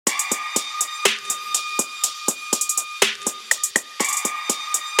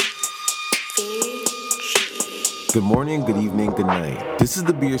Good morning, good evening, good night. This is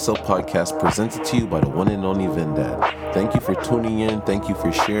the Be Yourself podcast presented to you by the one and only Vendad. Thank you for tuning in, thank you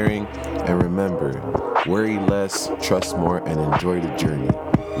for sharing, and remember, worry less, trust more, and enjoy the journey.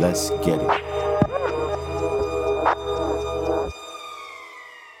 Let's get it.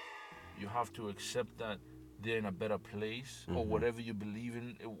 You have to accept that they're in a better place, or whatever you believe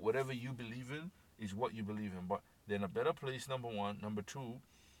in is what you believe in. But they're in a better place, number one. Number two,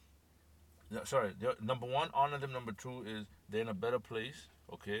 number one, honor them. Number two is they're in a better place,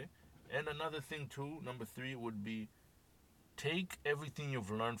 okay? And another thing too, number three would be take everything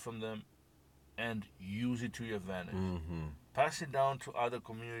you've learned from them and use it to your advantage. Pass it down to other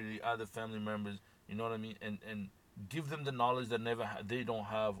community, other family members, you know what I mean? And give them the knowledge that they don't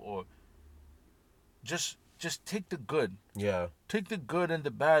have, or just take the good. Yeah. Take the good and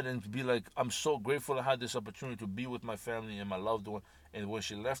the bad and be like, I'm so grateful I had this opportunity to be with my family and my loved one. And when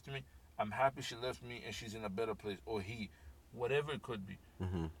she left me, I'm happy she left me and she's in a better place. Or he, whatever it could be.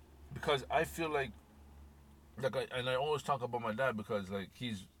 Because I feel like I always talk about my dad because like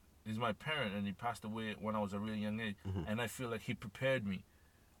he's my parent and he passed away when I was a really young age. And I feel like he prepared me.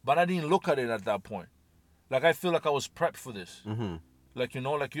 But I didn't look at it at that point. Like I feel like I was prepped for this. Like, you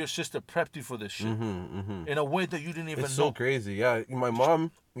know, like your sister prepped you for this shit. In a way that you didn't even It's know. so crazy. Yeah, my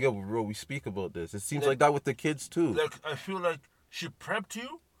mom, bro, we speak about this. It seems like that with the kids too. Like, I feel like she prepped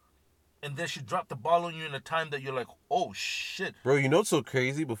you, and then she dropped the ball on you in a time that you're like, oh, shit. Bro, you know what's so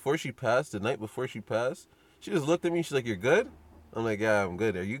crazy? Before she passed, the night before she passed, she just looked at me. She's like, "You're good?" I'm like, "Yeah, I'm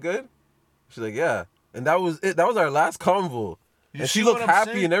good. Are you good?" She's like, "Yeah." And that was it. That was our last convo. You And see she looked what I'm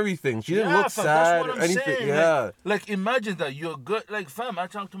happy saying? and everything. She didn't Yeah, look fam, sad that's what or I'm anything. saying. Yeah. Like, imagine that you're good. Like, fam, I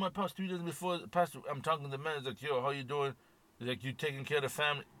talked to my pastor 3 days before. Pastor, I'm talking to the man. He's like, yo, how you doing? He's like, you taking care of the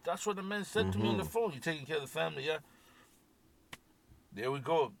family? That's what the man said to me on the phone. You taking care of the family, yeah? There we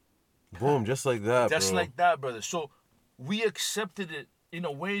go. Boom, just like that, Just bro. like that, brother. So we accepted it in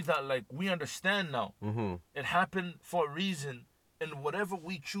a way that, like, we understand now. It happened for a reason. And whatever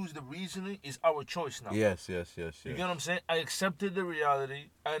we choose, the reasoning is our choice now. Yes. You get what I'm saying? I accepted the reality.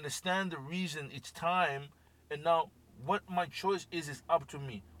 I understand the reason. It's time. And now what my choice is up to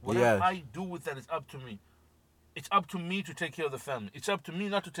me. Whatever Yes. I do with that is up to me. It's up to me to take care of the family. It's up to me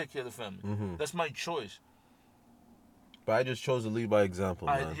not to take care of the family. That's my choice. But I just chose to lead by example,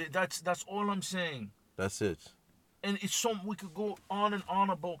 man. That's all I'm saying. That's it. And it's something we could go on and on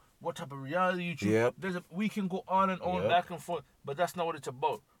about what type of reality you choose. Yep. We can go on and on, Yep. back and forth, but that's not what it's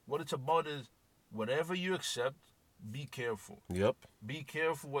about. What it's about is whatever you accept, be careful. Yep. Be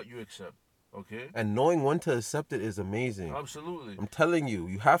careful what you accept, okay? And knowing when to accept it is amazing. Absolutely. I'm telling you,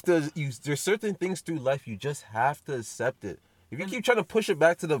 you have to. There's certain things through life you just have to accept it. If you keep trying to push it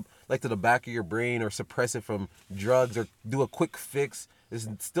back to the back of your brain or suppress it from drugs or do a quick fix, it's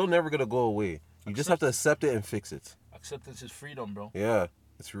still never gonna go away. You just have to accept it and fix it. Acceptance is freedom, bro. Yeah,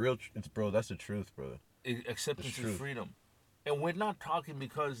 it's real. It's bro. That's the truth, brother. Acceptance It's is true. freedom. And we're not talking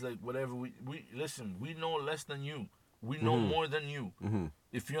because like whatever we listen, we know less than you. We know more than you.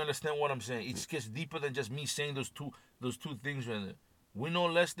 If you understand what I'm saying, it gets deeper than just me saying those two things right there. We know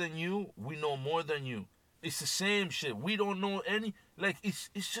less than you. We know more than you. It's the same shit. We don't know any. Like it's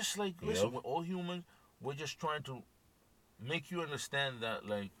just like listen. Yep. We're all humans. We're just trying to make you understand that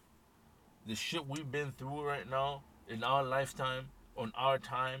like the shit we've been through right now in our lifetime, on our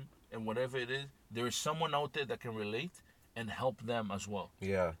time, and whatever it is, there is someone out there that can relate and help them as well.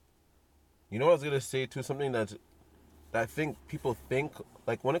 Yeah. You know what I was gonna say too? Something that I think people think,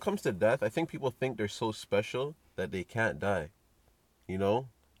 like when it comes to death, I think people think they're so special that they can't die. You know,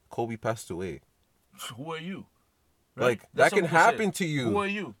 Kobe passed away. Who are you? Like That's that can what we said. happen to you. Who are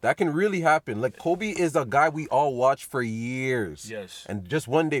you? That can really happen. Like Kobe is a guy we all watched for years. Yes. And just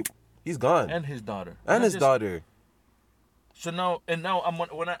one day, he's gone. And his daughter. And his daughter. So now when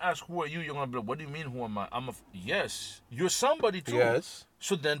I ask who are you, you're gonna be like, what do you mean who am I? Yes, you're somebody too. Yes.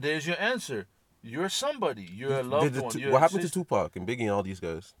 So then there's your answer. You're somebody. You're a loved one. You're What a happened to sister. Tupac and Biggie and all these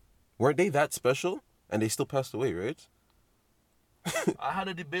guys? Weren't they that special? And they still passed away, right? I had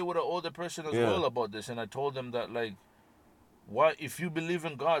a debate with an older person as Yeah. well about this, and I told them that like, why if you believe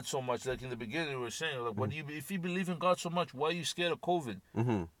in God so much, like in the beginning we were saying, like, if you believe in God so much, why are you scared of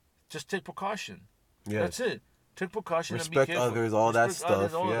COVID? Just take precaution. Yes. That's it. Take precaution and Respect be careful. others, all that Respect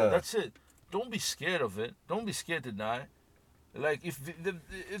others, stuff, all yeah. That's it. Don't be scared of it. Don't be scared to die. Like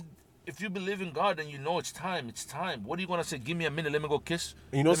if you believe in God and you know it's time, it's time. What are you gonna say? Give me a minute, let me go kiss.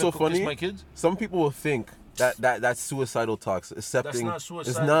 You know let what's me so go kiss funny? my kids. Some people will think that's suicidal talks. Accepting not it's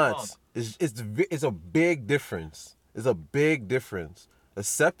suicidal not. talk. It's a big difference. It's a big difference.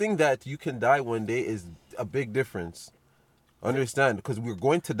 Accepting that you can die one day is a big difference. Understand? Because we're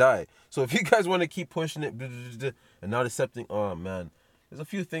going to die. So if you guys want to keep pushing it and not accepting, oh man, there's a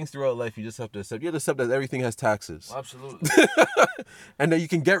few things throughout life you just have to accept. You have to accept that everything has taxes. Absolutely. And that you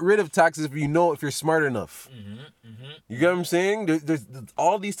can get rid of taxes if you're smart enough. You get what I'm saying? There's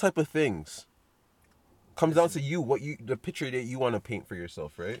all these type of things. Comes down to you, the picture that you want to paint for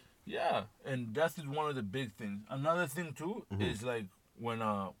yourself, right? Yeah, and that is one of the big things. Another thing too is like when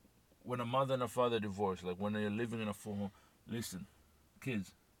a mother and a father divorce, like when they're living in a full home. Listen,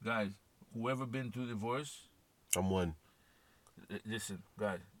 kids, guys, whoever been through divorce, I'm one. Listen,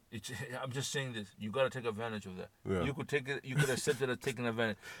 guys, I'm just saying this. You gotta take advantage of that. Yeah. You could take it. You could accept it as taking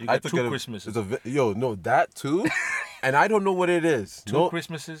advantage. You I got took two it. Christmases. No, that too. And I don't know what it is. Two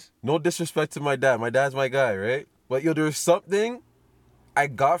Christmases. No disrespect to my dad. My dad's my guy, right? But there's something I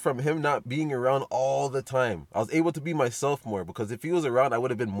got from him not being around all the time. I was able to be myself more because if he was around, I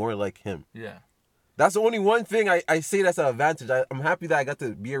would have been more like him. Yeah. That's the only one thing I say that's an advantage. I'm happy that I got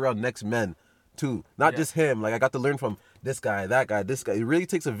to be around next men too. Not just him. Like I got to learn from this guy, that guy, this guy. It really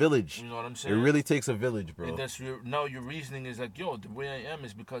takes a village. You know what I'm saying? It really takes a village, bro. And now your reasoning is like, yo, the way I am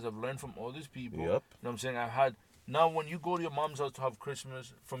is because I've learned from all these people. Yep. You know what I'm saying? Now when you go to your mom's house to have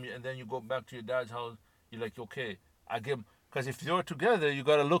Christmas and then you go back to your dad's house, you're like, okay, I give him. Because if you're together, you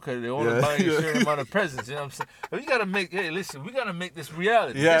got to look at it. They only buy you a certain amount of presents. You know what I'm saying? But we got to we got to make this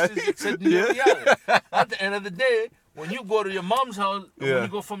reality. Yeah. This is reality. At the end of the day, when you go to your mom's house, when you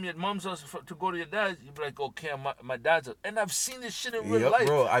go from your mom's house to go to your dad's, you be like, okay, my dad's house. And I've seen this shit in real life.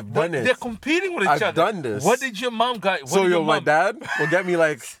 Bro, I've done it. They're competing with each other. I've done this. What did your mom got? My dad will get me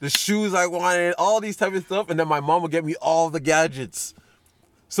like the shoes I wanted, all these type of stuff, and then my mom will get me all the gadgets.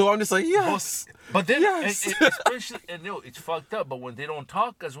 So I'm just like, yes. But then, yes. especially, it's fucked up. But when they don't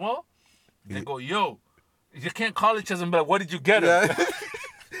talk as well, they go, yo, you can't call each other and be like, what did you get him?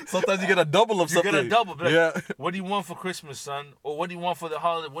 Sometimes you get a double of something. You get a double. Like, yeah. What do you want for Christmas, son? Or what do you want for the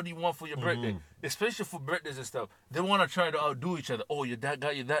holiday? What do you want for your birthday? Especially for birthdays and stuff. They want to try to outdo each other. Oh, your dad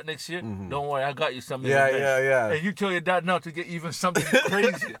got you that next year? Don't worry, I got you something. Yeah. And you tell your dad now to get even something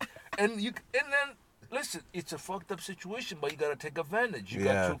crazy. And then, listen, it's a fucked up situation, but you got to take advantage. You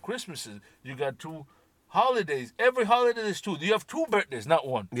got 2 Christmases. You got 2 holidays. Every holiday is 2. You have 2 birthdays, not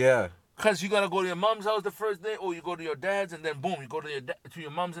 1. Yeah. Because you got to go to your mom's house the first day, or you go to your dad's, and then boom, you go to your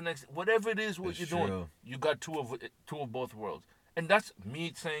mom's the next. Whatever it is, what you're doing, you got 2 of both worlds. And that's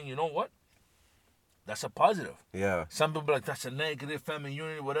me saying, you know what? That's a positive. Yeah. Some people are like, that's a negative, family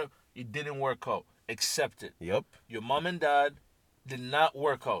unity, whatever. It didn't work out. Accept it. Yep. Your mom and dad did not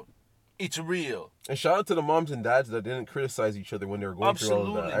work out. It's real. And shout out to the moms and dads that didn't criticize each other when they were going through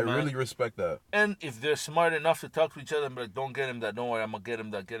all of that. I really respect that. And if they're smart enough to talk to each other and be like, don't get him that, don't worry, I'm going to get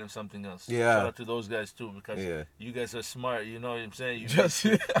him that, get him something else. Yeah. Shout out to those guys too, because you guys are smart, you know what I'm saying? You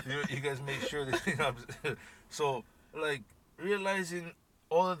guys make sure that, you know what I'm saying? So, like, realizing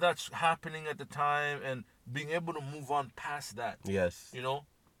all of that's happening at the time and being able to move on past that. Yes. You know?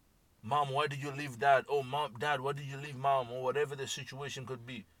 Mom, why did you leave dad? Oh, mom, dad, why did you leave mom? Or whatever the situation could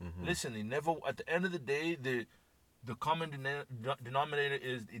be. Listen, at the end of the day, the common denominator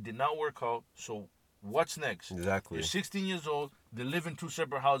is it did not work out. So what's next? Exactly. You're 16 years old. They live in 2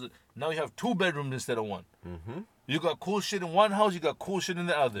 separate houses. Now you have 2 bedrooms instead of 1. You got cool shit in one house. You got cool shit in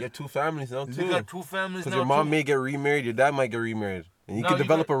the other. You got 2 families now too. You got 2 families now. Because your mom may get remarried, your dad might get remarried. And you can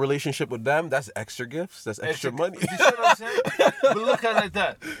develop a relationship with them. That's extra gifts. That's extra money. You see what I'm saying? But look at it like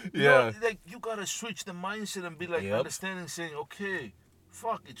that. Yeah. Like, you got to switch the mindset and be like understanding, saying, okay,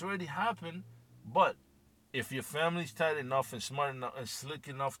 fuck, it's already happened. But if your family's tight enough and smart enough and slick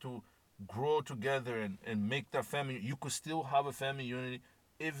enough to grow together and make that family, you could still have a family unity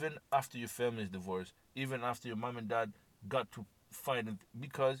even after your family is divorced, even after your mom and dad got to fight it,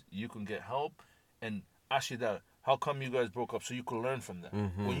 because you can get help and ask your dad, how come you guys broke up? So you can learn from that.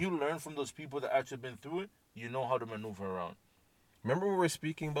 When you learn from those people that actually been through it, you know how to maneuver around. Remember when we were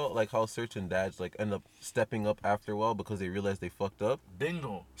speaking about like how certain dads like end up stepping up after a while because they realize they fucked up?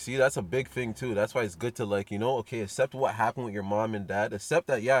 Bingo. See, that's a big thing too. That's why it's good to like, okay, accept what happened with your mom and dad. Accept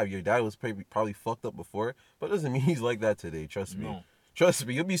that, your dad was probably fucked up before, but it doesn't mean he's like that today. Trust me. No. Trust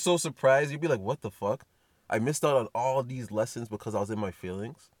me. You'll be so surprised. You'll be like, what the fuck? I missed out on all these lessons because I was in my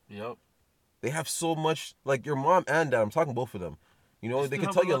feelings. Yep. They have so much, like your mom and dad, I'm talking both of them. They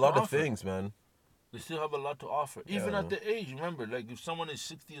can tell you a lot of things, man. They still have a lot to offer. Even at the age, remember, like if someone is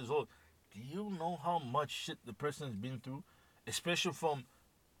 60 years old, do you know how much shit the person has been through? Especially from,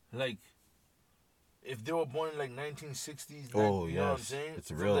 like, if they were born in like 1960s, you know what I'm saying?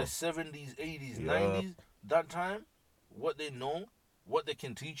 It's real. From the 70s, 80s, 90s, that time, what they know, what they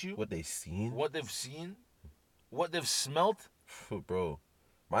can teach you. What they've seen. What they've smelt. Bro,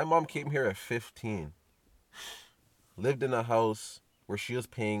 my mom came here at 15. lived in a house where she was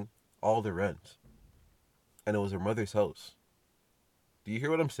paying all the rent. And it was her mother's house. Do you hear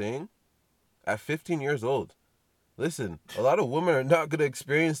what I'm saying? At 15 years old. Listen, a lot of women are not going to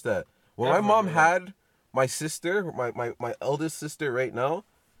experience that. When my Ever, mom yeah. had my sister, my eldest sister right now,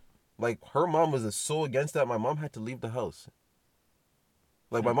 like, her mom was so against that, my mom had to leave the house.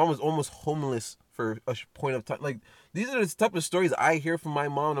 Like, my mom was almost homeless for a point of time. Like, these are the type of stories I hear from my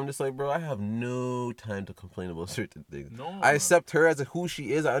mom, and I'm just like, bro, I have no time to complain about certain things. No. I accept her as who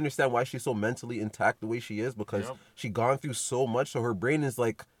she is. I understand why she's so mentally intact the way she is, because Yep. she gone through so much, so her brain is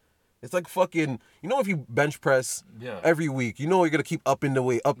like, it's like fucking, you know, if you bench press Yeah. every week, you know you're gonna keep up in the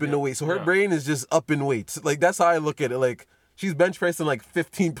weight, up in the weight. So her Yeah. brain is just up in weights. Like, that's how I look at it. Like, she's bench pressing like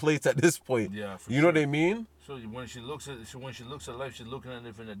 15 plates at this point. Yeah, for You know what sure. I mean? So when she looks at life, she's looking at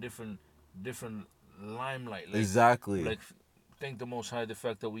it in a different limelight. Like, Exactly. Like, thank the Most High the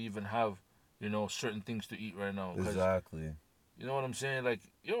fact that we even have, certain things to eat right now. 'Cause, Exactly. You know what I'm saying? Like,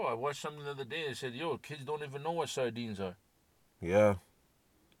 I watched something the other day that said, kids don't even know what sardines are. Yeah.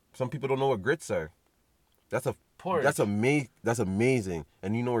 Some people don't know what grits are. That's Porridge. that's amazing.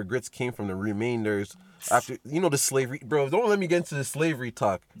 And you know where grits came from, the remainders after, the slavery. Bro, don't let me get into the slavery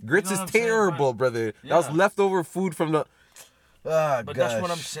talk. Grits know is what I'm saying, terrible, brother. That was Yeah. leftover food from the But gosh. that's what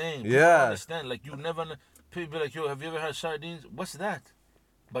I'm saying. People don't Yeah. understand. Like, you never know. People be like, have you ever had sardines? What's that?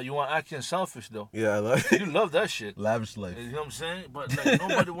 But you want acting selfish, though. Yeah, like You love that shit. lavish life. You know what I'm saying? But like,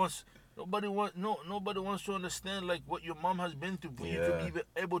 nobody wants to understand like what your mom has been through. For you to Yeah. be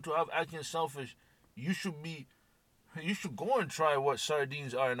able to have acting selfish, you should go and try what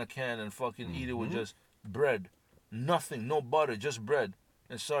sardines are in a can and fucking eat it with just bread, nothing, no butter, just bread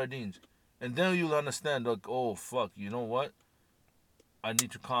and sardines, and then you'll understand like, oh fuck, you know what? I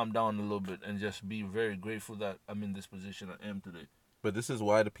need to calm down a little bit and just be very grateful that I'm in this position I am today. But this is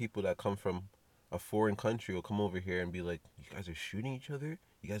why the people that come from a foreign country will come over here and be like, you guys are shooting each other?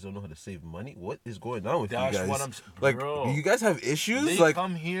 You guys don't know how to save money? What is going on with That's you guys? what I'm like, bro. do you guys have issues? They Like,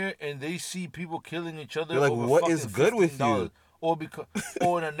 come here and they see people killing each other. They're like, over what is fucking good with $15, you?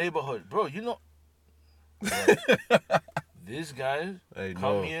 or in a neighborhood, bro. These guys I know.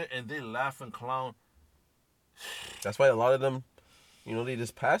 come here and they laugh and clown. That's why a lot of them, they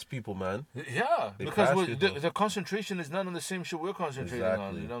just pass people, man. Yeah, They because pass the people. concentration is not on the same shit we're concentrating on.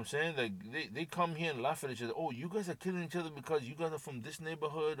 Exactly. You know what I'm saying? Like, they come here and laugh at each other. Oh, you guys are killing each other because you guys are from this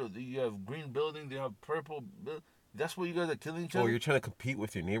neighborhood, or you have green building, they have purple. That's why you guys are killing each other. Or you're trying to compete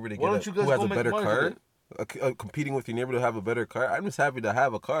with your neighbor to Why get don't you guys who has go a make better money car. together? Competing with your neighbor to have a better car. I'm just happy to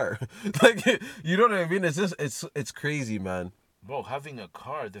have a car. Like, you know what I mean? It's just it's crazy, man. Bro, having a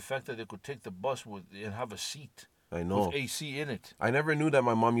car, the fact that they could take the bus and have a seat I know. with AC in it. I never knew that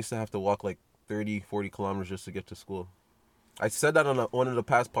my mom used to have to walk like 30, 40 kilometers just to get to school. I said that on one of the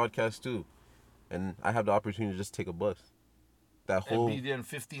past podcasts too. And I have the opportunity to just take a bus. That whole And be there in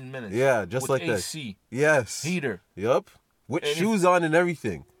 15 minutes. Yeah, just with like that. AC, Yes. heater. Yup. With And shoes on and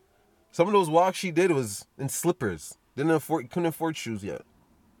everything. Some of those walks she did was in slippers. Couldn't afford shoes yet.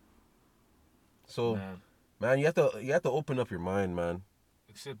 So, man, you have to open up your mind, man.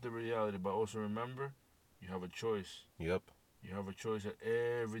 Accept the reality, but also remember, you have a choice. Yep. You have a choice that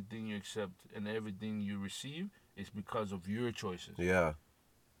everything you accept and everything you receive is because of your choices. Yeah.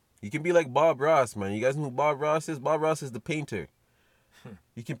 You can be like Bob Ross, man. You guys know who Bob Ross is? Bob Ross is the painter.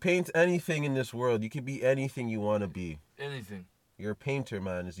 You can paint anything in this world. You can be anything you want to be. Anything. You're a painter,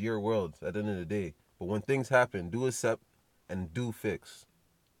 man. It's your world at the end of the day. But when things happen, do accept and do fix.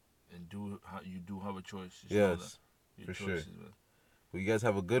 And you do have a choice. Just know Yes, that. Your for sure. choices, man. Well, you guys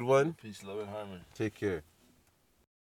have a good one. Peace, love, and harmony. Take care.